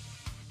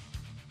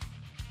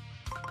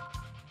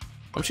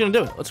 I'm just gonna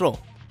do it. Let's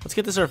roll. Let's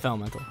get this Earth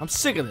Elemental. I'm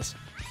sick of this.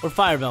 Or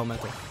Fire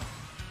Elemental.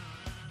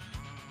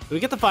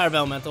 We get the Fire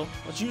Elemental.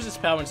 Let's use its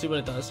power and see what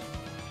it does.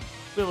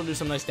 We'll be able to do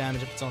some nice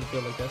damage if it's on the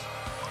field like this.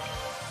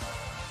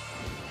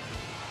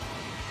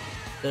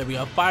 There we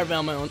go. Fire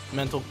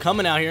Elemental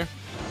coming out here.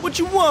 What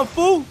you want,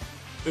 fool?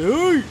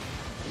 Hey!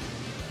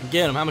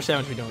 Get him. How much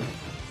damage are we doing?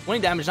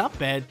 20 damage, not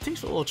bad.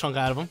 Takes a little chunk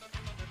out of him.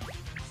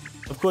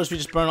 Of course, we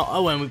just burn all...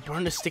 Oh, and we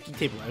burn the sticky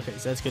tape away. Okay,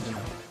 so that's good to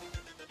know.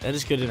 That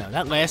is good to know.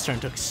 That last turn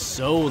took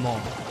so long.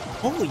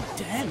 Holy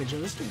damage, yo.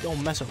 This dude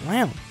don't mess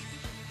around.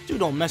 This dude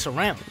don't mess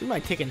around. We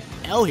might take an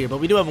L here, but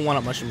we do have a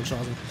 1-up mushroom, which is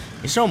awesome.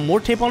 He's throwing more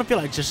tape on the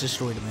field. I just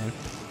destroyed it, man.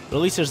 But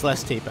at least there's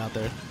less tape out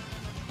there.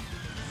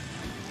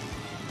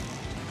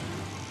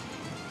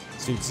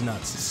 This dude's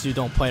nuts. This dude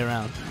don't play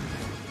around.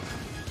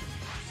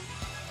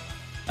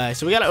 Alright,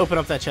 so we gotta open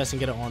up that chest and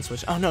get an on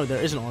switch. Oh no,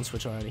 there is an on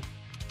switch already.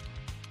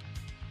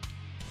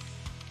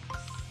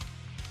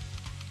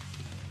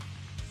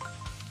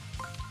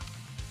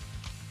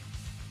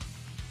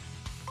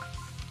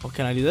 Oh,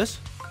 can I do this?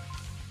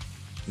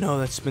 No,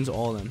 that spins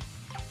all of them.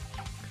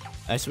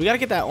 Alright, so we gotta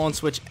get that on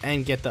switch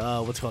and get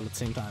the, what's it called at the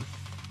same time.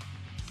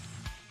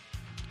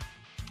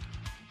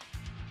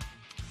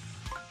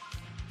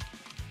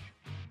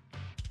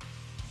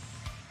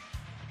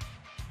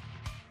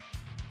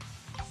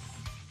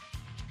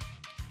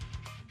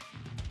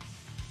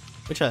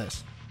 Let me try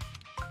this.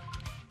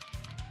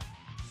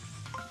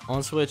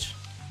 On switch.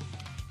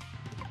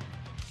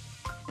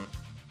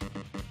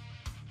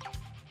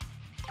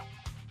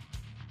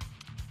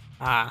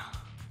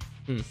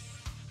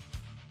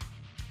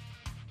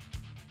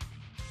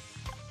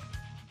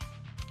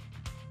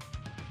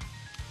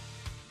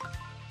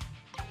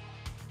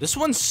 This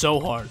one's so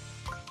hard.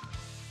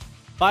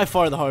 By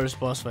far the hardest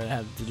boss fight I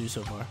have to do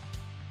so far.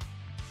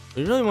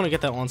 We really want to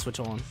get that on switch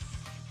on.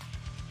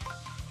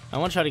 I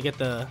want to try to get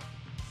the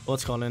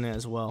what's called in it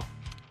as well.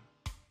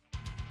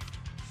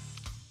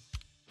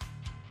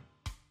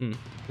 I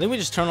think we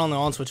just turn on the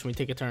on switch when we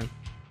take a turn.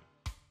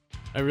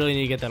 I really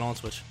need to get that on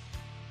switch.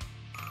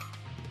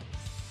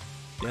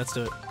 Yeah, let's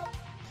do it.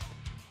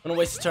 I'm gonna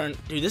waste a turn.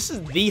 Dude, this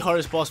is the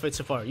hardest boss fight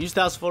so far. Use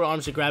 1,000-fold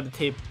arms to grab the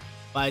tape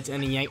by its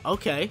end and yank.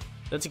 Okay,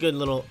 that's a good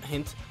little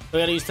hint. So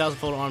I gotta use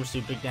 1,000-fold arms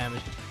to do big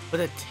damage. But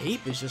that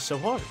tape is just so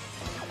hard.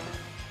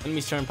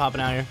 Enemy's turn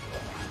popping out here.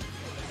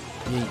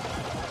 Yeet.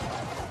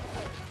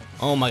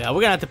 Oh my god,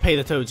 we're gonna have to pay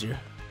the toads here.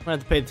 We're gonna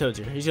have to pay the toads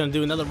here. He's gonna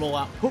do another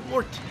rollout. Put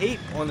more tape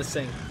on this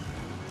thing.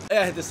 I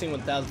gotta hit this thing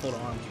with 1,000-fold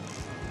arms.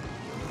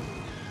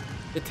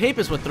 The tape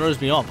is what throws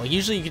me off. Like,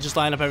 usually you can just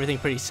line up everything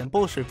pretty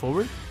simple,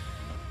 straightforward.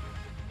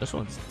 This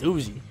one's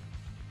doozy.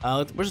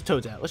 Where's the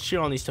toads at? Let's cheer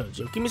on these toads.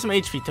 Yo, give me some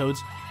HP,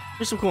 toads.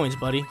 Here's some coins,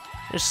 buddy.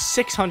 There's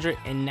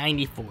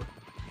 694.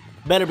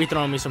 Better be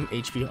throwing me some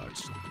HP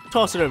hearts.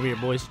 Toss it over here,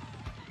 boys.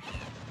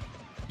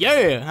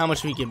 Yeah! How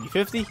much did he give me?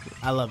 50?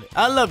 I love it.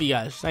 I love you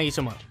guys. Thank you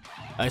so much.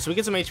 Alright, so we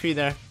get some HP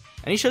there.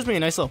 And he shows me a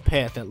nice little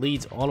path that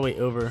leads all the way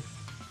over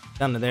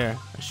down to there.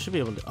 I should be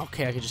able to...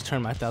 Okay, I could just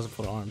turn my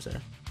 1,000-foot arms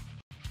there.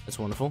 That's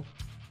wonderful.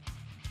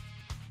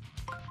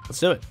 Let's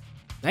do it.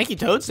 Thank you,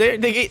 Toads. They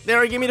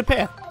already gave me the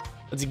path.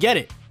 Let's get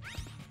it.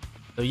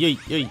 So you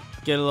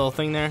get a little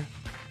thing there.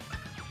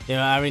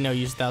 Yeah, I already know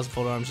use 1,000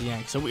 fold arms to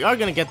yank. So we are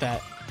gonna get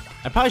that.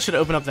 I probably should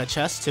have opened up that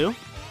chest too.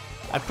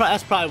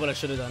 That's probably what I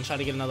should have done. Try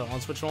to get another on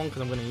switch roll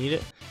because I'm gonna need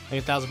it.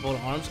 Like 1,000 fold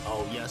arms.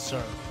 Oh yes,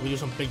 sir. We do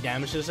some big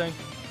damage to this thing.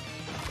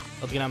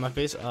 Let's get out of my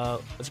face.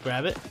 Let's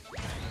grab it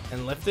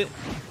and lift it.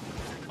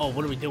 Oh,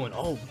 what are we doing?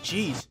 Oh,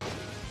 jeez.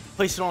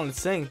 Place it on this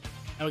thing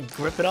and we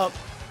grip it up.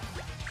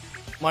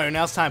 Mario,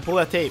 now it's time. Pull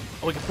that tape.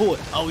 Oh, we can pull it.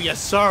 Oh,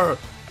 yes, sir.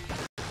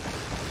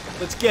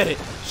 Let's get it.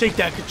 Shake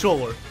that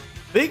controller.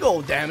 Big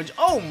old damage.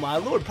 Oh, my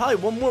lord. Probably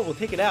one more. We'll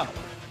take it out.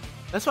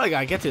 That's what I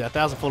gotta get to. That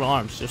 1,000 fold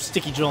arms. You're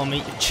sticky drill on me.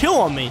 You chill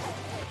on me.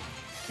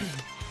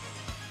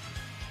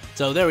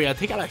 So, there we go.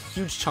 Take out a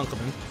huge chunk of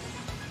him.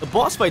 The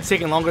boss fight's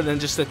taking longer than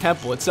just the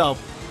temple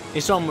itself. They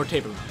still have more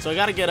tape around. So, I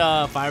gotta get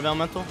a Fire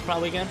Elemental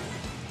probably again.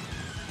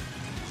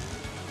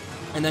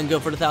 And then go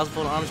for the 1,000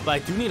 fold arms. But I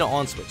do need an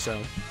on switch,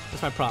 so...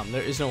 That's my problem.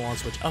 There is no on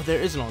switch. Oh,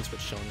 there is an on switch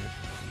shown here.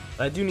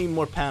 But I do need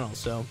more panels,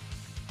 so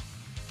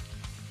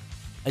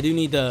I do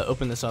need to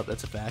open this up.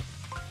 That's a fact.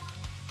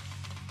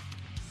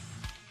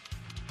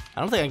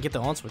 I don't think I can get the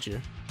on switch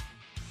here.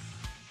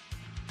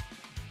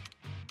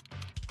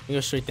 I'm gonna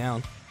go straight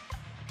down.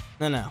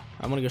 No.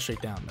 I'm gonna go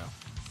straight down though.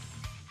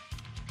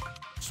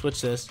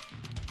 Switch this.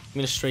 I'm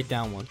gonna straight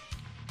down one.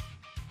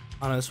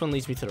 Oh no, this one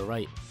leads me to the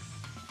right.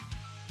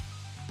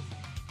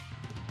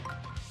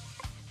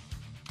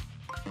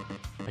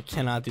 I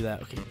cannot do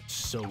that. Okay, it's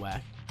so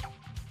whack.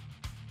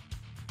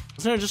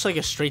 Isn't there just like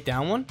a straight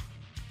down one?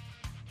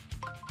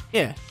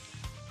 Yeah.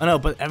 Oh no,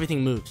 but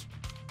everything moves.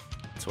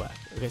 It's whack.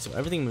 Okay, so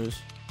everything moves.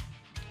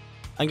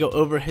 I can go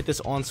over, hit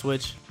this on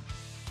switch.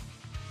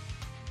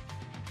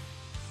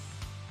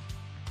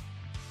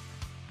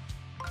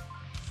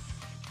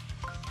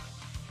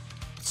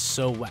 It's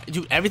so whack.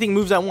 Dude, everything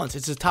moves at once.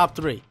 It's the top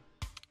three.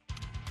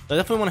 I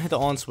definitely want to hit the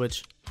on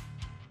switch.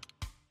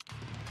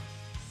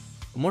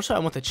 But more so, I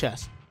want the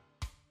chest.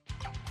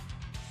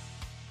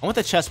 I want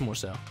the chest more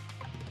so.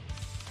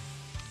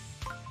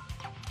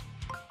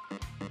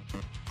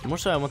 More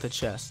so, I want the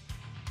chest.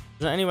 Is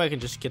there any way I can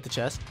just get the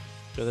chest?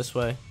 Go this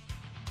way.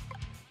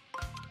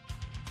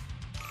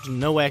 There's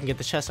no way I can get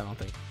the chest, I don't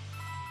think.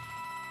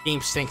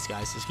 Game stinks,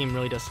 guys. This game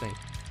really does stink.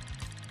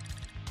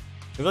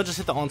 Maybe I'll just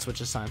hit the on switch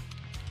this time.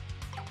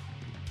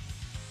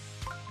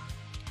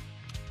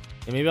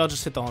 Yeah, maybe I'll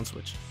just hit the on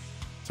switch.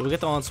 So we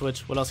get the on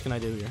switch. What else can I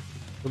do here?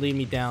 It'll lead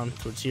me down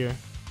towards here.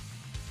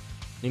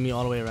 Lead me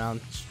all the way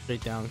around,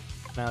 straight down.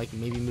 Can I like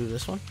maybe move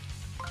this one?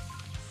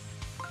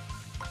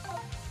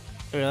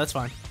 Okay, that's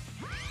fine.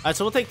 Alright,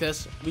 so we'll take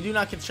this. We do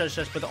not get the treasure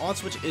chest, but the on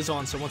switch is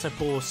on, so once I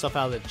pull stuff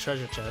out of the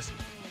treasure chest,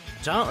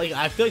 which I don't like,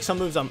 I feel like some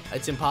moves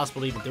it's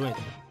impossible to even do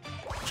anything.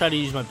 Try to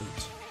use my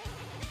boots.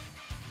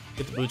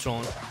 Get the boots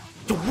rolling.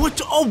 What?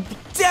 Oh,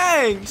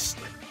 dang!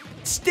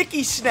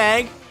 Sticky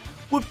Snag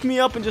whipped me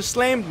up and just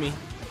slammed me.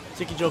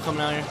 Sticky Joe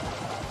coming out here.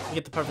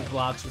 Get the perfect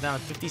blocks. We're down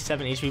at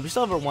 57 HP. We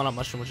still have our 1-up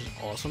mushroom, which is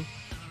awesome.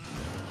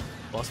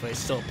 Boss fight is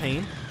still a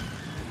pain.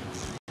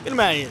 Get him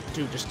out of here,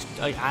 dude. Just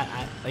like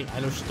I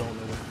know she's throwing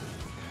over.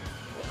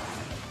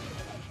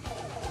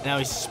 Now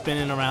he's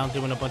spinning around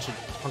doing a bunch of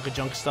hunk of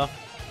junk stuff.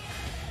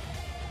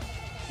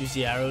 Use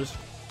the arrows.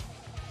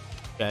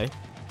 Okay.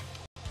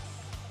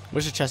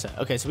 Where's the chest at?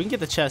 Okay, so we can get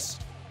the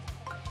chest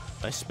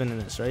by spinning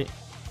this, right?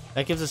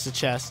 That gives us the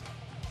chest.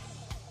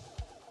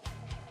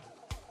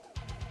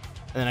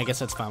 And then I guess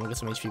that's fine. We'll get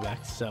some HP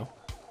back. So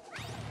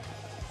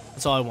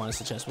that's all I want is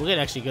the chest. We'll get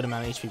actually a good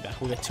amount of HP back.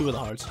 We'll get 2 of the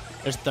hearts.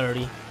 There's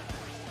 30.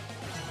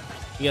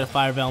 We get a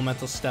Fire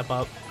Elemental step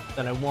up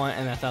that I want,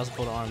 and 1,000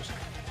 fold arms.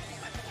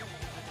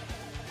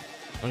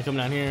 I'm gonna come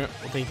down here.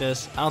 We'll take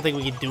this. I don't think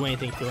we can do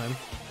anything to him.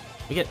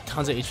 We get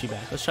tons of HP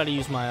back. Let's try to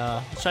use my.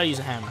 Let's try to use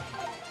a hammer.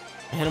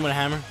 I hit him with a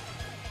hammer.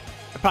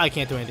 I probably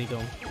can't do anything to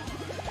him.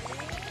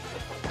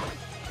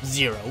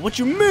 0. What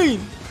you mean?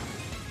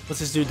 What's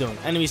this dude doing?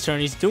 Enemy's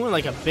turn. He's doing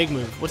like a big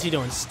move. What's he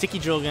doing? Sticky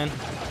drill again.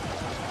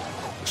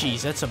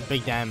 Jeez, that's some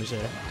big damage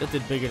there. That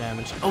did bigger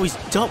damage. Oh, he's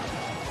double.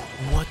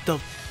 What the?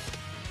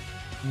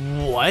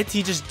 What?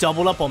 He just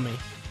doubled up on me.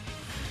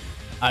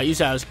 Alright, use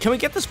arrows. Can we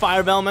get this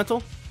Fire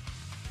Elemental?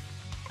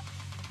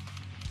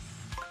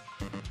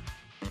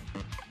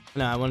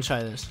 No, I want to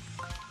try this.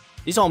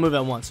 These all move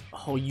at once.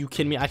 Oh, you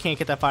kidding me? I can't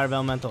get that Fire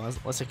Elemental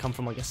unless it come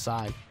from like a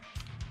side.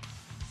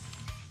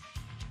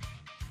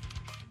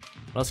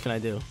 What else can I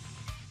do?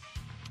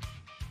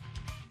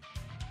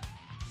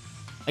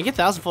 I get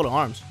 1,000 fold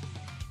arms.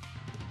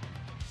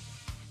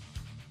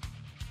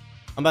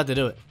 I'm about to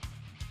do it.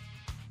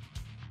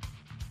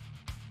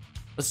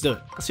 Let's do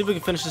it. Let's see if we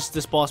can finish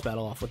this boss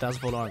battle off with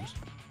 1,000 fold arms.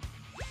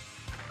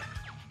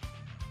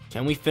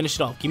 Can we finish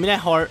it off? Give me that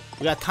heart.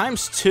 We got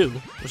 ×2,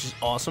 which is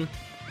awesome.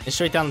 And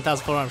straight down the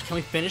 1,000 fold arms. Can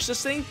we finish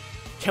this thing?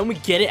 Can we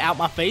get it out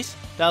my face?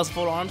 1,000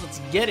 fold arms. Let's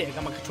get it. I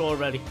got my controller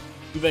ready.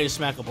 Be ready to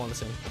smack up on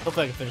this thing.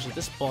 Hopefully I can finish it.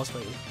 This boss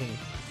fight is clean.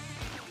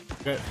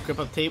 Grip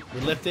up tape.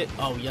 We lift it.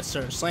 Oh, yes,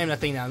 sir. Slam that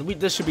thing down.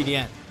 This should be the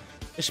end.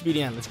 This should be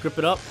the end. Let's grip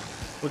it up.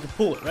 We can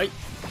pull it, right?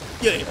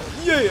 Yeah,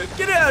 yeah,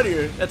 get out of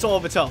here. That's all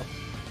of its health.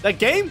 That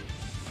game?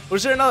 Or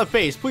is there another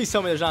phase? Please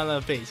tell me there's not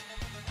another phase.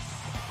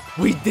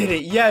 We did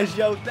it. Yes,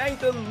 yo. Thank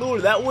the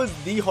Lord. That was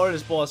the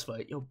hardest boss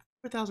fight. Yo,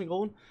 4,000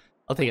 gold.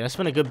 I'll take it. I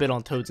spent a good bit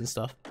on toads and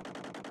stuff.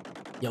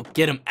 Yo,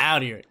 get him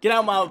out of here. Get out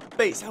of my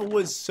face. That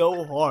was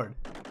so hard.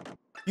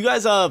 You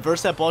guys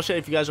versed that boss yet?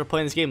 If you guys were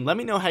playing this game, let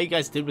me know how you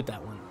guys did with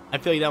that one. I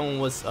feel like that one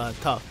was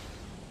tough.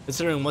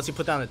 Considering once you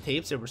put down the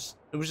tapes, it was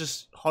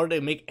just hard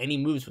to make any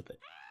moves with it.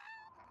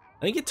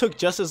 I think it took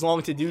just as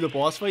long to do the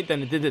boss fight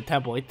than it did the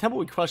temple. Like, temple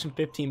we crushed in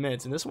 15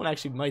 minutes, and this one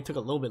actually might took a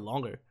little bit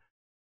longer.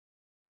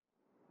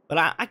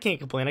 But I can't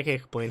complain. I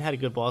can't complain. Had a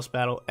good boss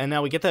battle, and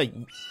now we get the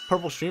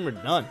purple streamer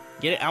done.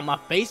 Get it out my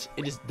face.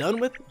 It is done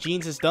with.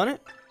 Jeans has done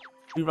it.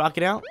 We rock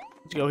it out.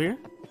 Let's go here.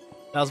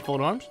 1,000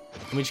 fold arms.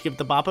 Can we just give it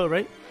the boppo,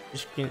 right?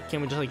 Can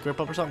we just like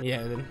grip up or something?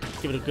 Yeah, then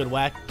give it a good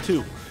whack.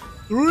 2,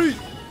 3.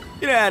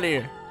 Get out of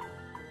here.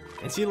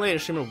 And see you later,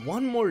 streamer.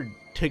 One more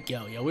to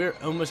go. Yeah, we're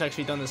almost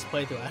actually done this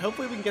playthrough.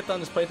 Hopefully we can get done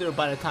this playthrough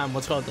by the time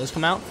what's called does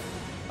come out.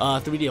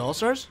 3D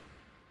All-Stars.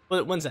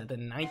 But when's that? The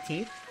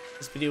 19th?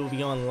 This video will be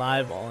going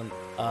live on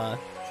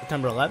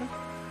September 11th.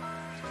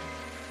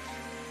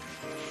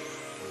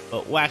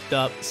 But whacked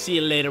up. See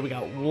you later. We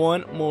got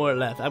one more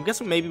left. I'm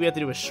guessing maybe we have to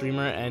do a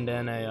streamer and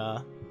then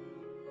a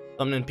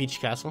something in Peach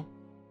Castle.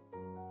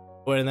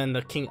 Or then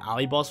the King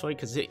Ali boss fight,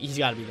 because he's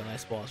got to be the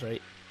last boss, right?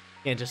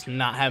 Can't just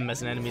not have him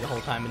as an enemy the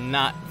whole time and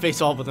not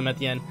face off with him at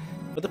the end.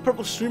 But the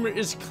purple streamer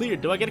is cleared.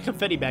 Do I get a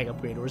confetti bag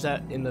upgrade, or is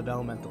that in the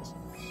elementals?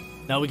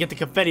 No, we get the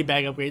confetti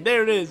bag upgrade.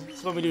 There it is.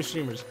 That's what we do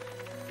streamers.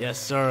 Yes,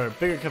 sir.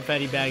 Bigger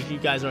confetti bag. You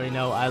guys already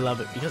know I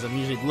love it because I'm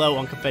usually low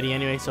on confetti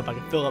anyway. So if I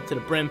can fill up to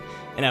the brim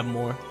and have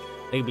more,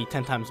 it could be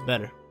 10 times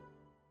better.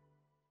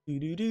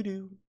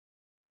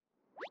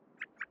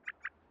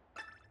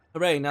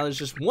 Alright, now there's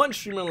just one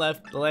streamer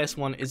left. The last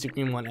one is the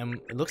green one, and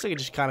it looks like it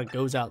just kind of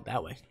goes out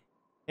that way.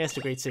 That's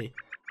the great sea.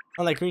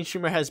 Oh, that green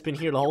streamer has been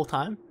here the whole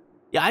time?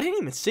 Yeah, I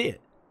didn't even see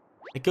it.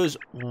 It goes,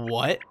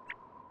 what?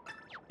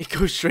 It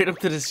goes straight up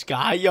to the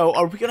sky? Yo,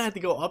 are we gonna have to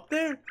go up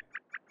there?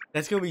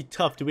 That's gonna be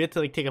tough. Do we have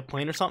to like take a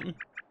plane or something?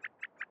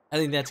 I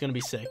think that's gonna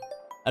be sick.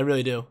 I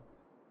really do.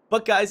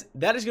 But guys,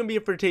 that is going to be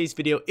it for today's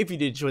video. If you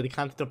did enjoy the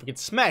content, don't forget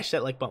to smash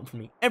that like button for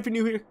me. And if you're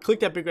new here,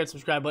 click that big red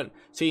subscribe button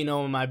so you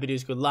know when my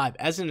videos go live.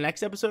 As in the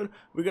next episode,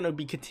 we're going to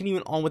be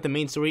continuing on with the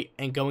main story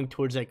and going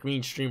towards that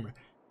green streamer.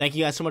 Thank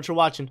you guys so much for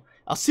watching.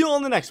 I'll see you all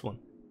in the next one.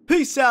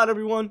 Peace out,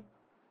 everyone.